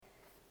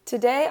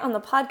Today on the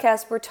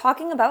podcast, we're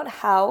talking about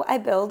how I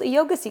build a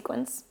yoga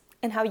sequence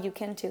and how you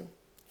can too.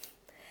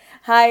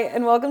 Hi,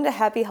 and welcome to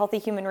Happy Healthy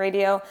Human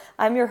Radio.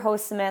 I'm your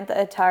host, Samantha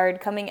Attard,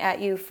 coming at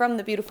you from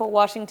the beautiful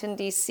Washington,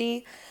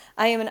 D.C.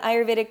 I am an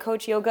Ayurvedic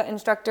coach, yoga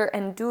instructor,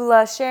 and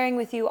doula, sharing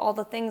with you all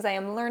the things I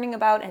am learning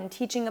about and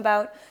teaching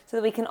about so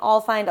that we can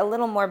all find a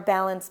little more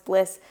balance,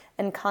 bliss,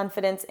 and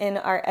confidence in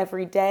our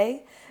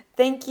everyday.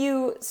 Thank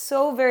you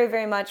so very,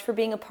 very much for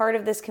being a part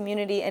of this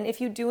community. And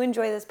if you do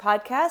enjoy this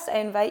podcast, I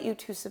invite you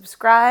to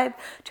subscribe,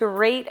 to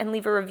rate and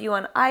leave a review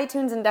on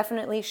iTunes, and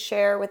definitely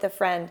share with a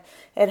friend.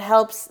 It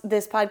helps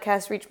this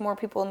podcast reach more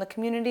people in the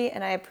community,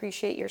 and I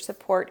appreciate your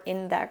support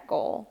in that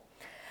goal.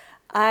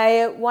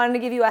 I wanted to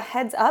give you a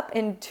heads up.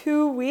 In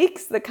 2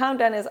 weeks, the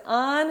countdown is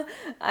on.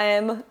 I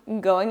am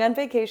going on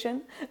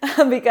vacation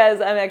because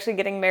I'm actually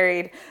getting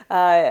married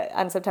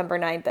on September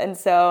 9th. And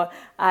so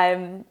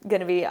I'm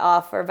going to be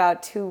off for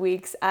about 2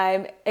 weeks.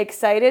 I'm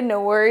excited.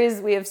 No worries.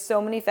 We have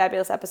so many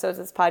fabulous episodes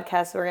of this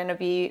podcast. We're going to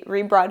be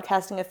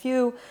rebroadcasting a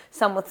few,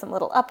 some with some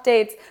little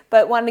updates,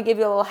 but wanted to give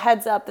you a little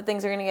heads up that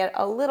things are going to get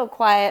a little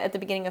quiet at the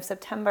beginning of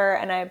September.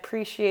 And I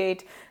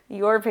appreciate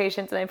your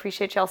patience, and I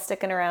appreciate y'all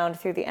sticking around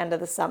through the end of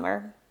the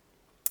summer.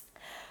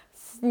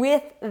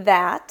 With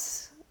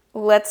that,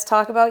 let's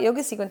talk about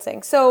yoga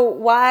sequencing. So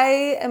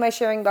why am I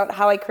sharing about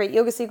how I create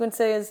yoga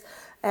sequences,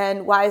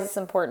 and why is this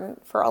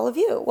important for all of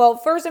you? Well,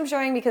 first I'm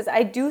sharing because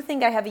I do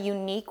think I have a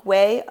unique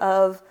way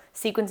of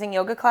sequencing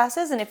yoga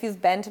classes, and if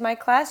you've been to my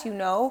class, you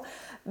know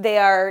they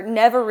are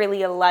never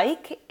really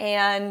alike,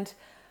 and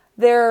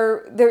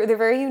they're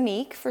very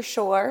unique for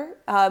sure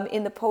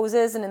in the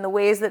poses and in the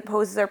ways that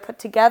poses are put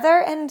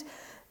together. And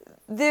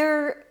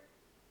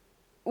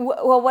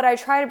what I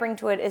try to bring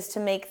to it is to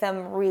make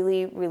them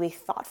really, really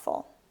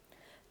thoughtful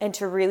and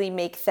to really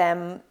make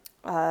them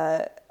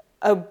a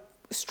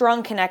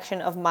strong connection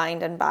of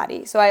mind and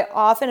body. So I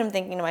often am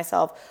thinking to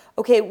myself,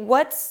 okay,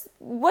 what's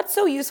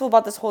so useful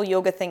about this whole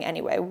yoga thing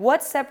anyway?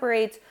 What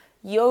separates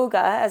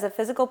yoga as a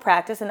physical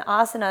practice and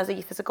asana as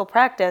a physical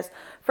practice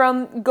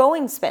from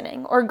going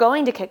spinning or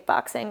going to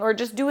kickboxing or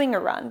just doing a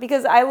run?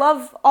 Because I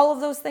love all of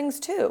those things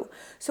too.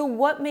 So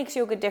what makes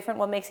yoga different?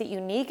 What makes it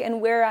unique?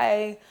 And what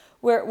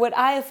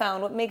I have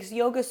found, what makes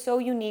yoga so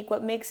unique,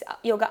 what makes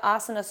yoga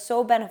asana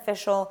so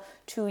beneficial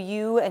to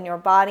you and your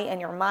body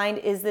and your mind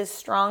is this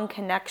strong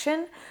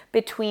connection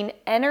between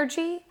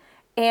energy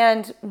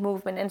and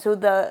movement. And so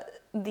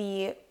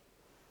the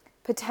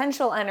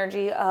potential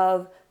energy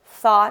of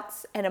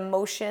thoughts and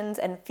emotions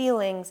and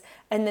feelings,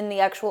 and then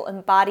the actual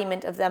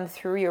embodiment of them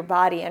through your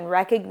body, and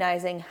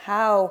recognizing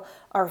how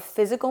our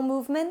physical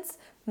movements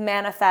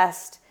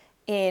manifest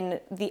in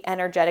the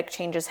energetic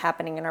changes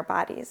happening in our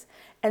bodies.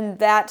 And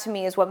that to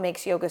me is what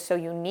makes yoga so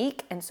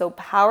unique and so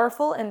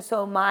powerful. And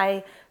so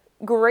my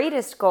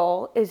greatest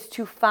goal is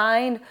to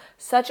find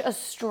such a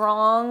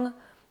strong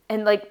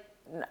and, I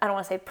don't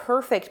want to say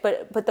perfect,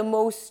 but the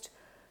most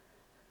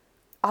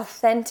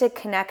authentic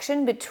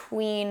connection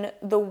between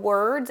the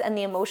words and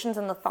the emotions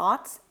and the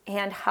thoughts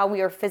and how we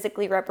are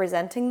physically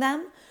representing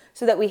them,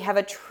 so that we have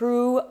a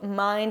true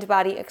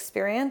mind-body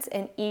experience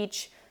in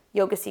each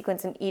yoga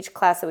sequence, in each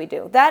class that we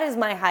do. That is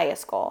my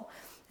highest goal.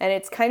 And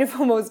it's kind of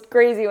almost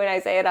crazy when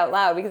I say it out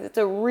loud because it's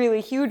a really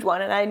huge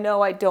one, and I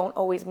know I don't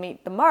always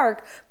meet the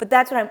mark, but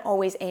that's what I'm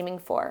always aiming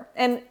for.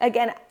 And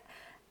again,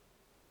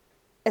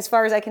 as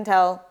far as I can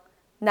tell,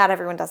 not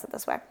everyone does it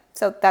this way.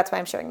 So that's why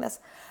I'm sharing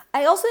this.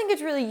 I also think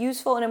it's really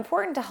useful and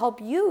important to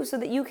help you so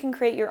that you can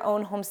create your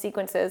own home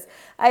sequences.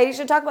 I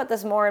should talk about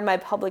this more in my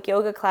public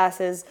yoga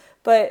classes,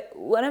 but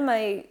one of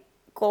my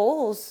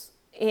goals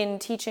in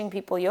teaching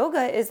people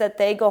yoga is that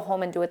they go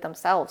home and do it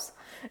themselves,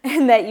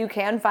 and that you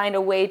can find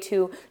a way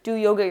to do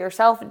yoga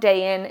yourself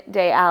day in,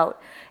 day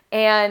out.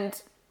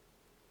 And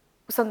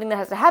something that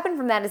has to happen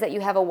from that is that you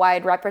have a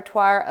wide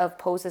repertoire of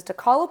poses to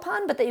call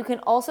upon, but that you can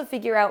also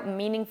figure out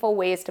meaningful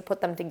ways to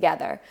put them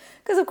together.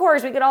 Because of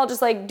course we could all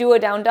just do a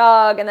down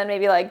dog and then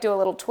maybe do a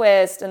little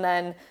twist and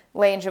then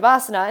lay in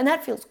Shavasana, and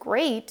that feels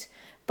great,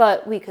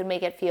 but we could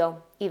make it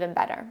feel even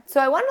better.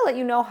 So I wanted to let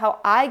you know how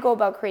I go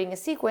about creating a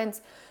sequence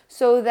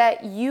so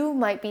that you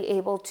might be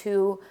able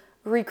to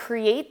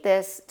recreate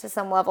this to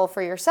some level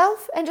for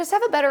yourself and just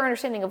have a better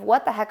understanding of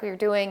what the heck you're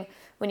doing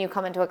when you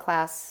come into a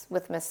class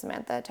with Miss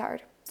Samantha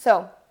Attard.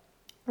 So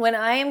when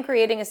I am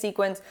creating a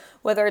sequence,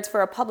 whether it's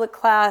for a public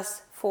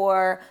class,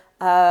 for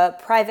a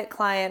private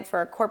client,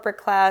 for a corporate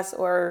class,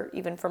 or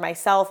even for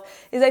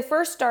myself, is I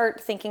first start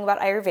thinking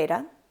about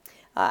Ayurveda.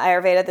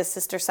 Ayurveda, the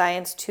sister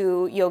science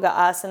to yoga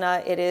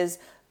asana, it is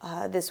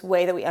this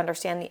way that we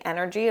understand the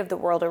energy of the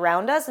world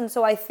around us. And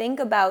so I think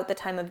about the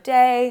time of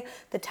day,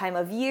 the time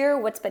of year,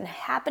 what's been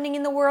happening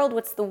in the world,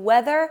 what's the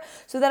weather,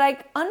 so that I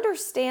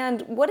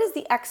understand what is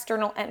the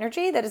external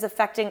energy that is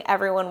affecting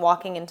everyone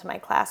walking into my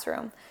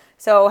classroom.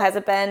 So has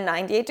it been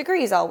 98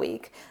 degrees all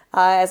week?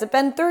 Has it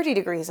been 30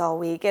 degrees all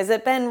week? Has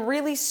it been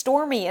really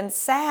stormy and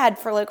sad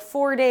for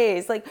 4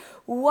 days?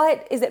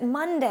 What is it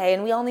Monday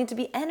and we all need to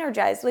be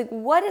energized?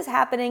 What is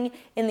happening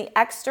in the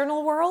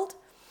external world?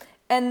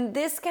 And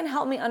this can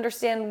help me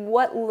understand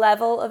what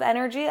level of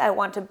energy I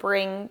want to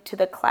bring to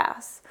the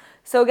class.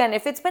 So again,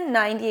 if it's been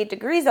 98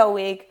 degrees all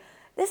week,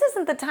 this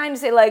isn't the time to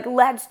say like,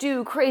 let's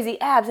do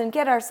crazy abs and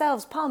get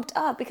ourselves pumped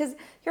up, because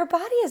your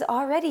body is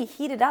already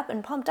heated up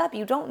and pumped up.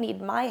 You don't need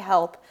my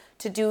help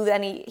to do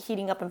any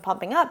heating up and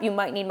pumping up. You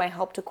might need my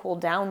help to cool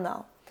down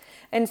though.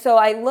 And so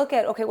I look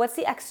at, okay, what's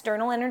the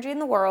external energy in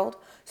the world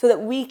so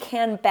that we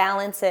can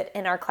balance it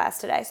in our class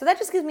today? So that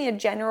just gives me a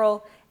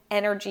general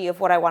energy of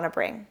what I want to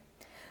bring.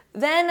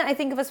 Then I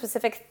think of a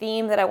specific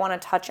theme that I want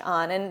to touch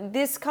on. And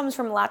this comes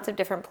from lots of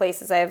different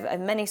places. I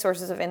have many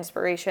sources of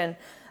inspiration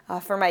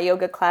for my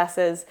yoga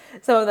classes.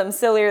 Some of them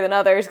sillier than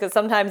others, because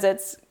sometimes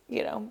it's,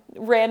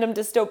 random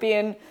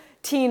dystopian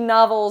teen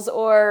novels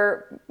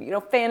or,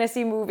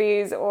 fantasy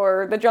movies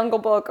or The Jungle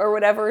Book or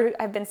whatever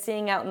I've been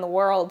seeing out in the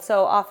world.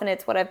 So often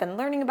it's what I've been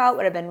learning about,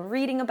 what I've been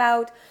reading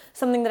about,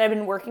 something that I've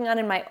been working on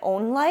in my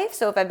own life.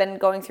 So if I've been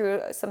going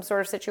through some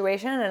sort of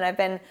situation and I've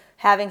been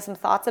having some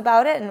thoughts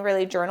about it and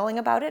really journaling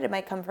about it, it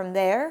might come from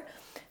there.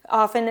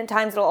 Often at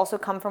times it'll also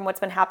come from what's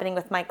been happening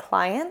with my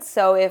clients.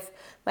 So if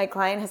my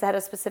client has had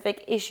a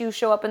specific issue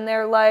show up in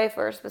their life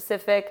or a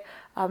specific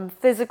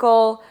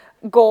physical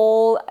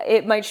goal,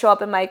 it might show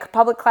up in my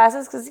public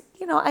classes, because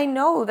I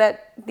know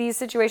that these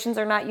situations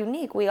are not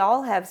unique. We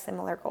all have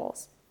similar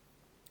goals.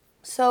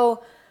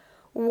 So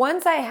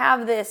once I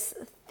have this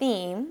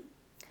theme,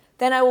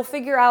 then I will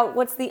figure out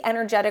what's the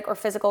energetic or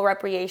physical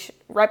representation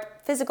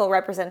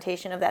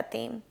of that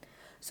theme.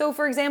 So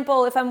for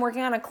example, if I'm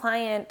working on a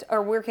client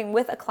or working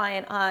with a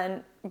client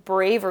on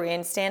bravery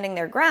and standing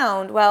their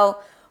ground,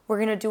 well, we're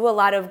going to do a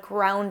lot of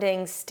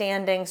grounding,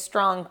 standing,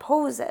 strong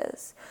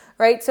poses,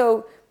 right?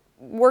 So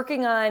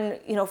working on,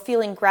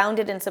 feeling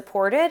grounded and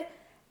supported,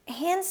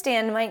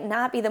 handstand might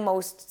not be the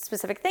most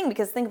specific thing,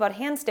 because think about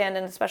handstand,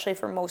 and especially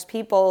for most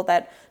people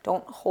that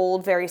don't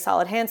hold very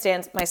solid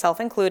handstands, myself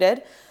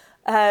included,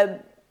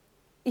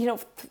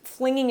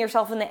 flinging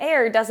yourself in the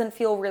air doesn't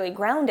feel really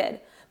grounded.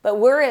 But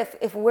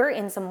if we're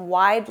in some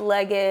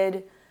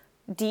wide-legged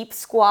deep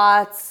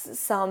squats,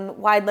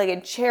 some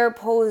wide-legged chair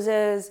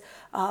poses,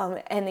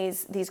 and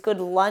these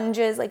good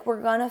lunges, like,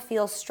 we're gonna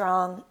feel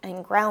strong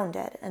and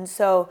grounded. And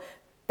so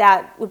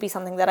that would be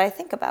something that I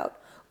think about.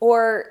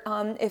 Or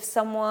if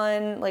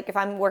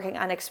I'm working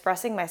on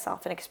expressing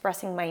myself and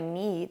expressing my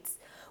needs,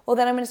 well,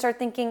 then I'm going to start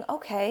thinking,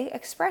 okay,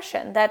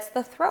 expression, that's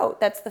the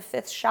throat, that's the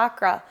fifth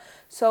chakra.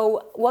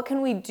 So what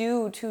can we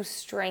do to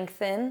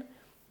strengthen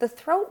the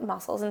throat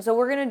muscles? And so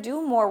we're going to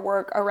do more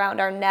work around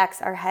our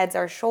necks, our heads,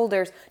 our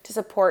shoulders to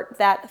support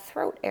that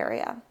throat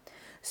area.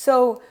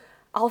 So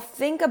I'll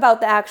think about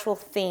the actual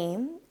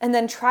theme and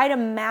then try to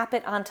map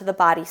it onto the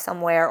body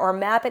somewhere, or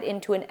map it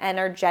into an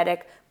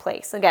energetic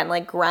place. Again,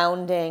 like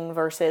grounding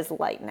versus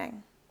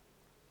lightning.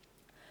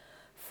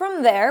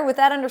 From there, with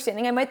that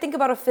understanding, I might think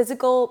about a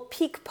physical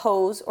peak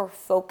pose or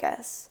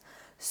focus.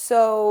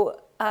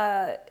 So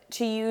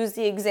to use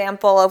the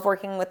example of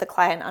working with the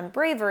client on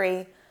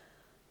bravery,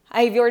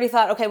 I've already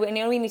thought, okay, we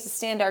need to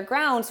stand our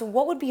ground. So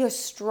what would be a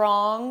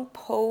strong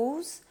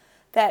pose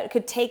that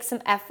could take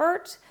some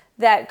effort,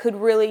 that could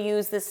really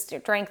use the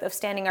strength of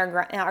standing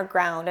our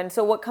ground? And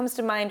so what comes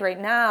to mind right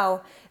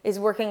now is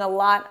working a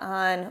lot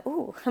on,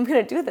 I'm going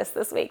to do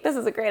this week. This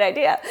is a great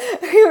idea.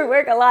 We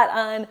work a lot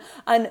on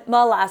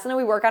Malasana.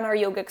 We work on our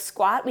yogic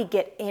squat. We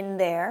get in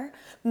there.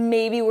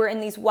 Maybe we're in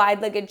these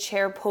wide-legged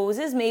chair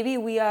poses. Maybe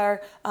we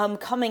are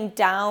coming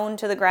down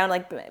to the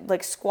ground,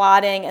 like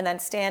squatting and then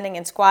standing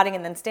and squatting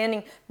and then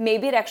standing.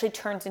 Maybe it actually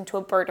turns into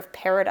a bird of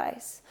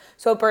paradise.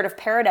 So a bird of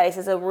paradise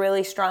is a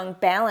really strong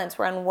balance.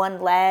 We're on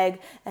one leg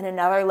and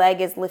another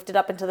leg is lifted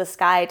up into the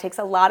sky. It takes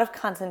a lot of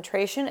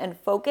concentration and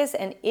focus.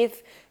 And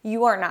if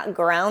you are not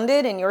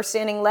grounded in your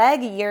standing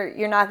leg,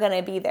 you're not going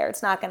to be there.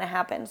 It's not going to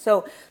happen.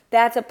 So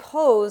that's a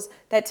pose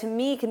that to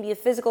me can be a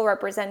physical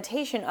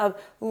representation of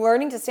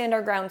learning to stand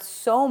our ground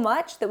so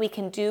much that we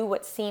can do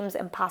what seems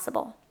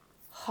impossible.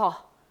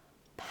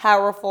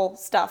 Powerful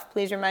stuff.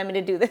 Please remind me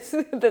to do this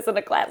in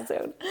a class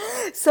soon.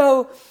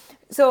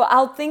 So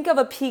I'll think of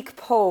a peak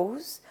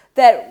pose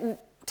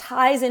that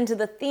ties into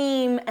the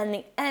theme and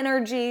the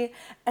energy.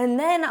 And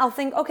then I'll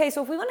think, okay,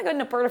 so if we want to go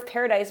into bird of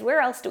paradise, where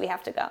else do we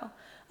have to go?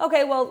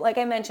 Okay, well, like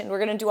I mentioned, we're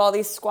going to do all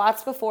these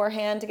squats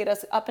beforehand to get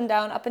us up and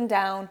down, up and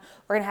down.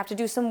 We're going to have to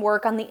do some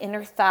work on the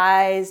inner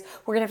thighs.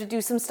 We're going to have to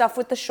do some stuff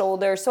with the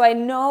shoulders. So I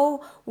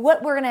know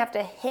what we're going to have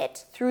to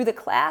hit through the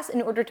class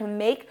in order to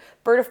make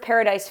bird of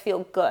paradise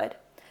feel good.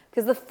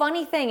 Because the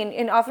funny thing,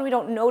 and often we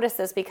don't notice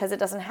this because it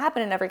doesn't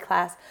happen in every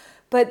class,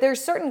 but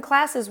there's certain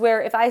classes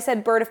where if I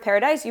said bird of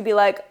paradise, you'd be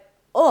like,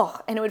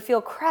 ugh, and it would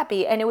feel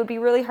crappy and it would be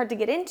really hard to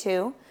get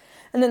into.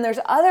 And then there's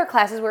other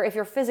classes where if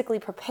you're physically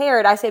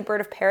prepared, I say bird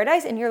of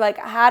paradise and you're like,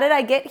 how did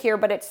I get here?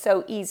 But it's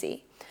so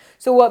easy.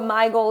 So what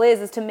my goal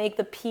is to make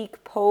the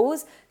peak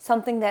pose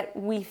something that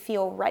we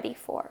feel ready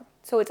for.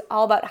 So it's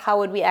all about how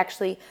would we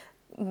actually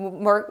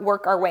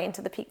work our way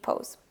into the peak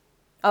pose.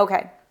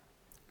 Okay.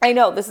 I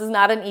know this is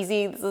not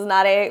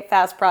a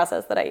fast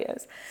process that I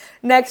use.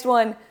 Next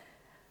one,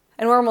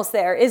 and we're almost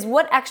there, is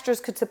what extras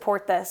could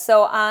support this.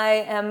 So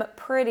I am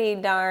pretty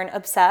darn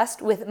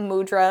obsessed with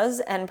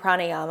mudras and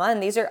pranayama,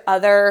 and these are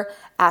other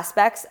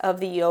aspects of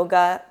the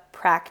yoga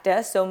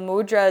practice. So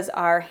mudras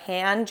are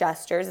hand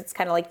gestures. It's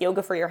kind of like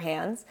yoga for your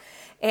hands.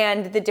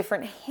 And the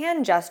different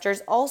hand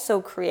gestures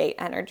also create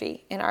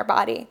energy in our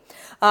body.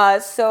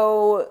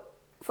 So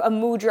a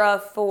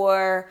mudra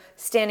for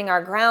standing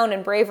our ground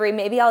and bravery,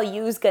 maybe I'll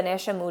use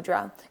Ganesha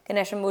mudra.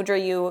 Ganesha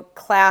mudra, you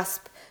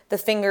clasp the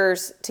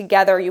fingers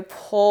together, you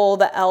pull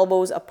the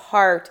elbows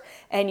apart,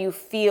 and you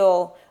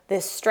feel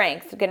this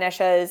strength.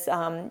 Ganesha is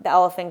the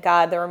elephant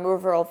god, the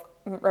remover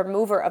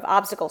of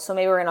obstacles. So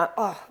maybe we're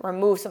gonna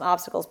remove some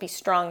obstacles, be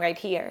strong right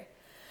here.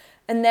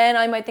 And then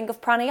I might think of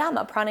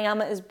pranayama.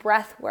 Pranayama is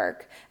breath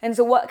work. And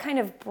so what kind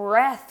of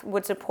breath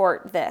would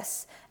support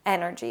this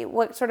energy?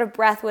 What sort of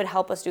breath would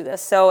help us do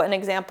this? So an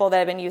example that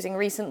I've been using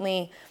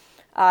recently,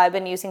 I've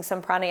been using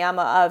some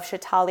pranayama of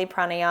Shatali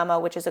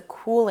pranayama, which is a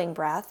cooling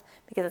breath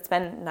because it's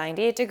been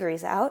 98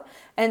 degrees out.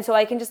 And so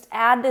I can just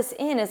add this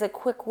in as a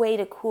quick way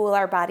to cool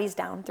our bodies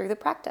down through the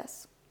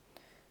practice.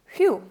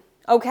 Phew.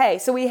 Okay,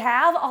 so we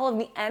have all of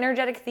the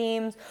energetic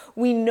themes.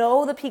 We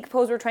know the peak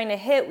pose we're trying to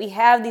hit. We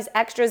have these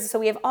extras. So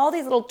we have all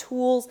these little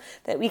tools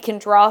that we can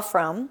draw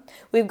from.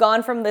 We've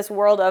gone from this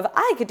world of,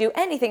 I could do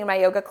anything in my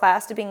yoga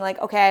class, to being like,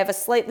 okay, I have a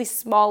slightly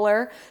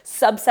smaller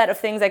subset of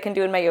things I can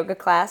do in my yoga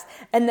class.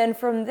 And then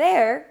from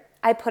there,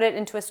 I put it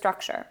into a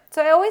structure.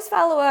 So I always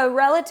follow a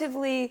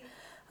relatively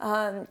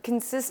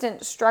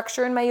consistent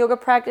structure in my yoga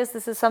practice.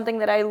 This is something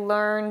that I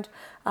learned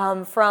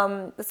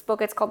from this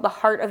book. It's called The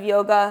Heart of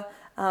Yoga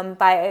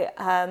by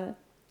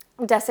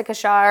Jessica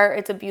Shar.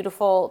 It's a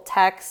beautiful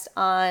text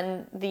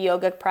on the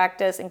yoga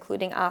practice,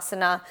 including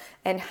asana,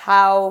 and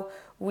how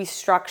we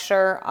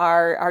structure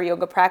our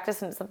yoga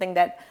practice. And it's something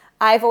that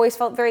I've always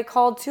felt very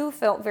called to,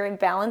 felt very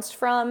balanced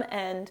from,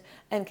 and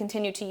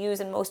continue to use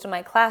in most of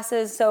my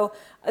classes. So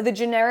the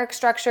generic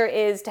structure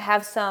is to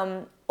have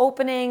some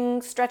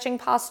opening stretching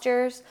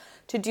postures,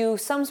 to do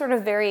some sort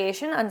of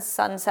variation on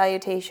sun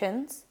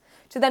salutations,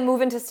 to then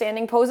move into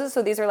standing poses.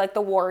 So these are like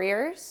the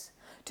warriors.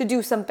 To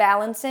do some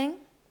balancing,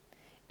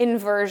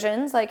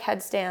 inversions like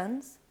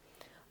headstands.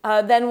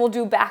 Then we'll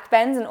do back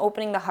bends and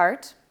opening the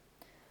heart.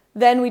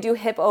 Then we do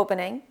hip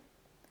opening.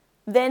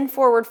 Then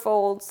forward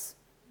folds.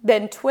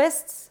 Then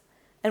twists.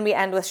 And we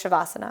end with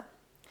Shavasana.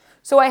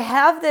 So I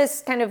have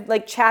this kind of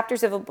like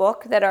chapters of a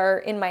book that are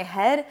in my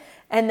head,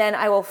 and then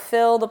I will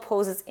fill the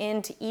poses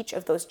into each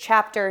of those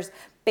chapters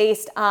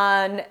based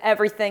on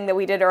everything that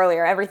we did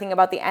earlier, everything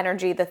about the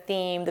energy, the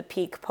theme, the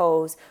peak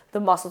pose, the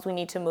muscles we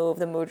need to move,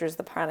 the mudras,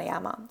 the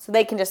pranayama. So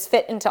they can just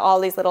fit into all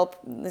these little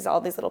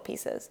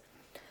pieces.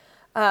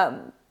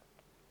 And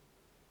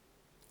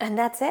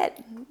that's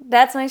it.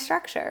 That's my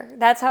structure.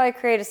 That's how I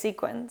create a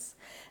sequence.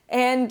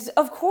 And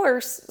of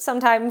course,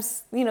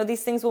 sometimes,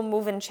 these things will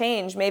move and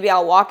change. Maybe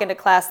I'll walk into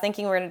class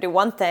thinking we're going to do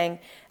one thing,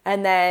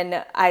 and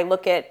then I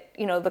look at,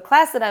 the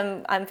class that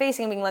I'm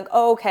facing and being like,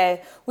 oh,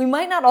 okay, we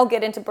might not all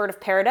get into Bird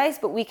of Paradise,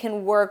 but we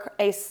can work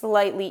a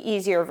slightly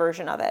easier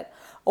version of it.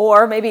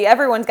 Or maybe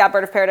everyone's got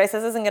Bird of Paradise.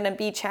 This isn't going to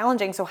be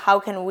challenging, so how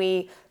can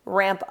we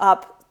ramp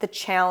up the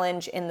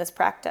challenge in this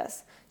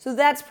practice? So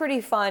that's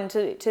pretty fun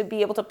to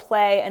be able to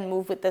play and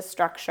move with this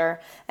structure,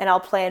 and I'll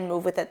play and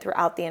move with it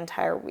throughout the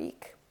entire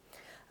week.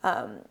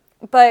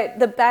 But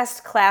the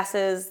best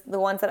classes, the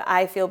ones that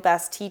I feel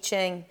best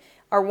teaching,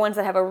 are ones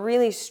that have a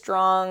really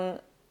strong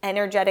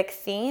energetic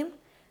theme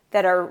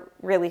that are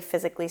really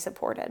physically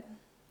supported.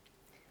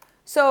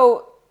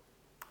 So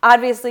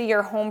obviously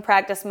your home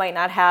practice might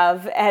not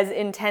have as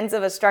intense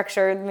of a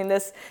structure. I mean,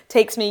 this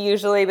takes me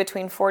usually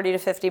between 40 to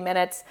 50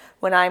 minutes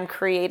when I'm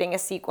creating a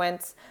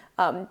sequence.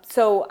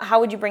 So how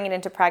would you bring it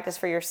into practice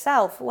for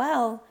yourself?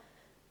 Well,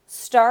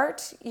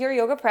 start your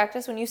yoga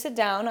practice when you sit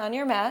down on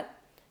your mat.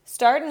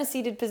 Start in a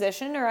seated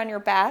position or on your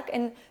back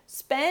and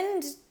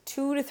spend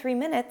 2 to 3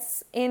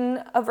 minutes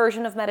in a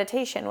version of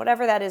meditation,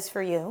 whatever that is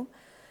for you.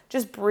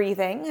 Just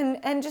breathing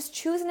and just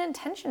choose an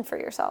intention for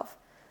yourself.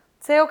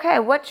 Say, okay,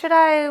 what should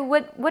I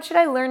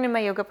learn in my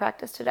yoga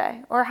practice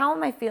today? Or how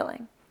am I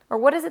feeling? Or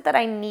what is it that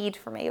I need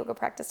for my yoga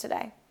practice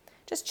today?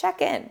 Just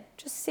check in,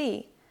 just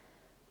see.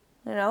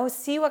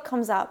 See what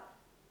comes up.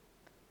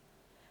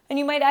 And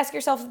you might ask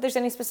yourself if there's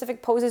any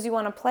specific poses you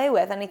want to play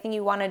with, anything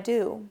you want to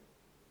do.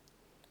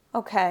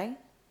 Okay.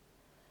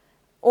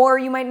 Or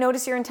you might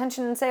notice your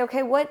intention and say,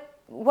 okay,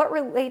 what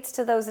relates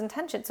to those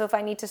intentions? So if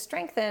I need to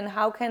strengthen,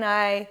 how can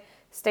I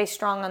stay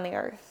strong on the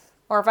earth?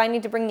 Or if I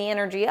need to bring the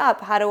energy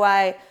up, how do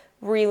I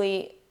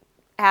really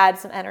add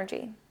some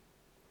energy?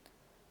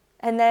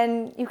 And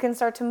then you can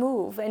start to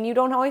move. And you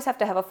don't always have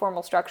to have a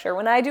formal structure.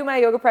 When I do my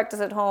yoga practice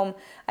at home,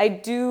 I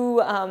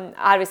do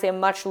obviously a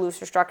much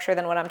looser structure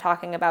than what I'm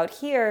talking about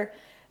here.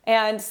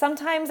 And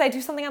sometimes I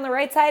do something on the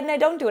right side and I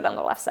don't do it on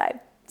the left side.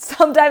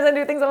 Sometimes I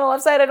do things on the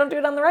left side, I don't do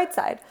it on the right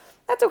side.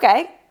 That's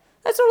okay.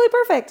 That's totally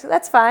perfect.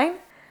 That's fine.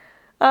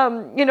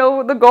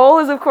 The goal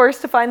is, of course,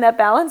 to find that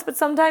balance, but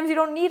sometimes you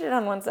don't need it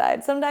on one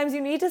side. Sometimes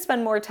you need to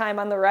spend more time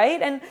on the right,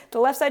 and the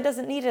left side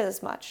doesn't need it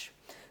as much.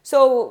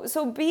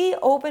 So be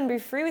open, be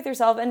free with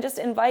yourself, and just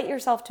invite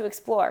yourself to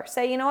explore.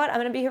 Say, you know what, I'm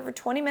going to be here for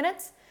 20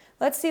 minutes.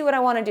 Let's see what I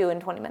want to do in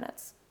 20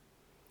 minutes.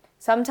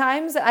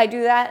 Sometimes I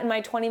do that and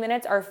my 20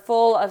 minutes are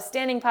full of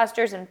standing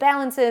postures and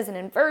balances and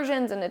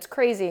inversions, and it's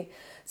crazy.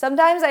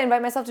 Sometimes I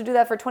invite myself to do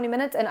that for 20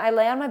 minutes and I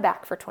lay on my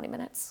back for 20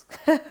 minutes.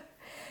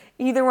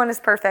 Either one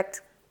is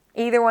perfect.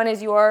 Either one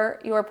is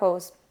your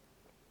pose.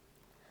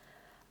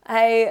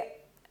 I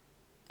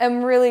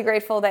am really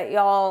grateful that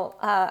y'all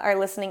are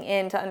listening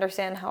in to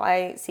understand how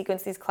I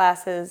sequence these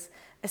classes,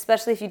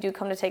 especially if you do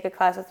come to take a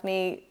class with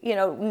me,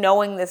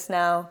 knowing this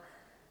now.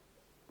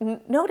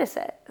 Notice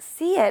it,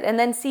 see it, and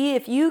then see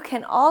if you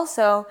can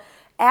also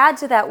add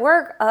to that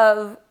work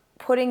of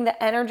putting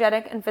the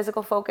energetic and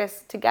physical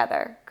focus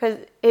together, because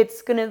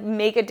it's going to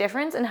make a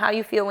difference in how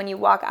you feel when you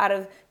walk out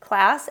of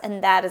class,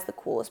 and that is the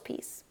coolest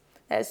piece.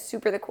 That is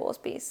super the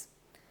coolest piece.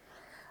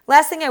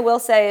 Last thing I will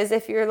say is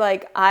if you're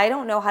like, I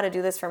don't know how to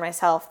do this for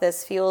myself,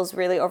 this feels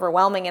really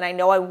overwhelming, and I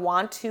know I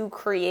want to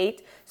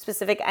create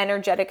specific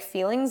energetic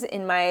feelings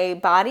in my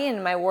body and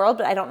in my world,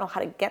 but I don't know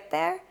how to get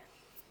there.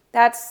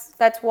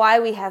 That's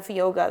why we have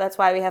yoga. That's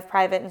why we have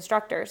private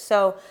instructors.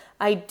 So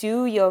I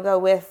do yoga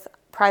with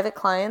private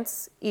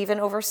clients, even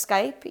over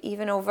Skype,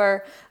 even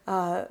over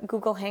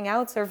Google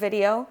Hangouts or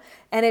video.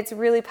 And it's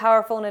really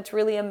powerful and it's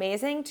really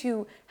amazing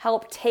to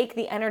help take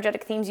the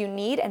energetic themes you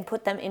need and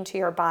put them into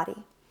your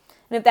body.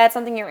 And if that's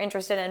something you're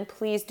interested in,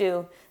 please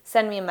do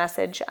send me a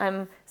message.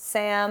 I'm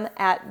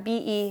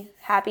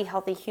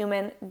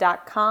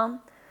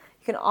sam@behappyhealthyhuman.com.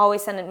 You can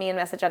always send me a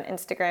message on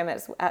Instagram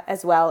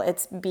as well.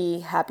 It's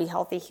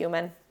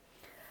behappyhealthyhuman.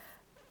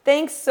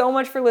 Thanks so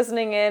much for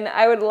listening in.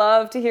 I would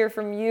love to hear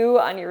from you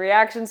on your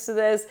reactions to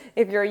this.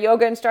 If you're a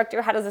yoga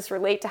instructor, how does this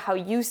relate to how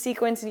you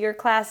sequence your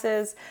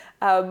classes?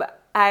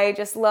 I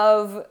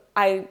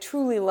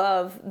truly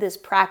love this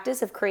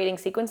practice of creating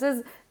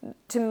sequences.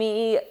 To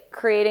me,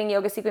 creating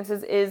yoga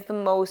sequences is the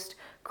most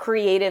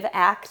creative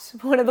act,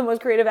 one of the most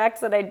creative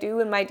acts that I do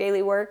in my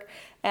daily work,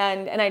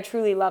 and I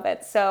truly love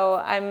it. So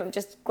I'm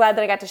just glad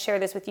that I got to share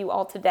this with you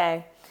all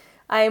today.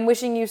 I am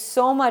wishing you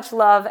so much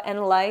love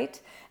and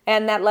light,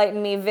 and that light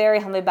in me very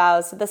humbly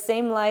bows to the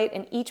same light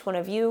in each one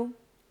of you.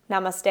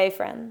 Namaste,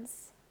 friends.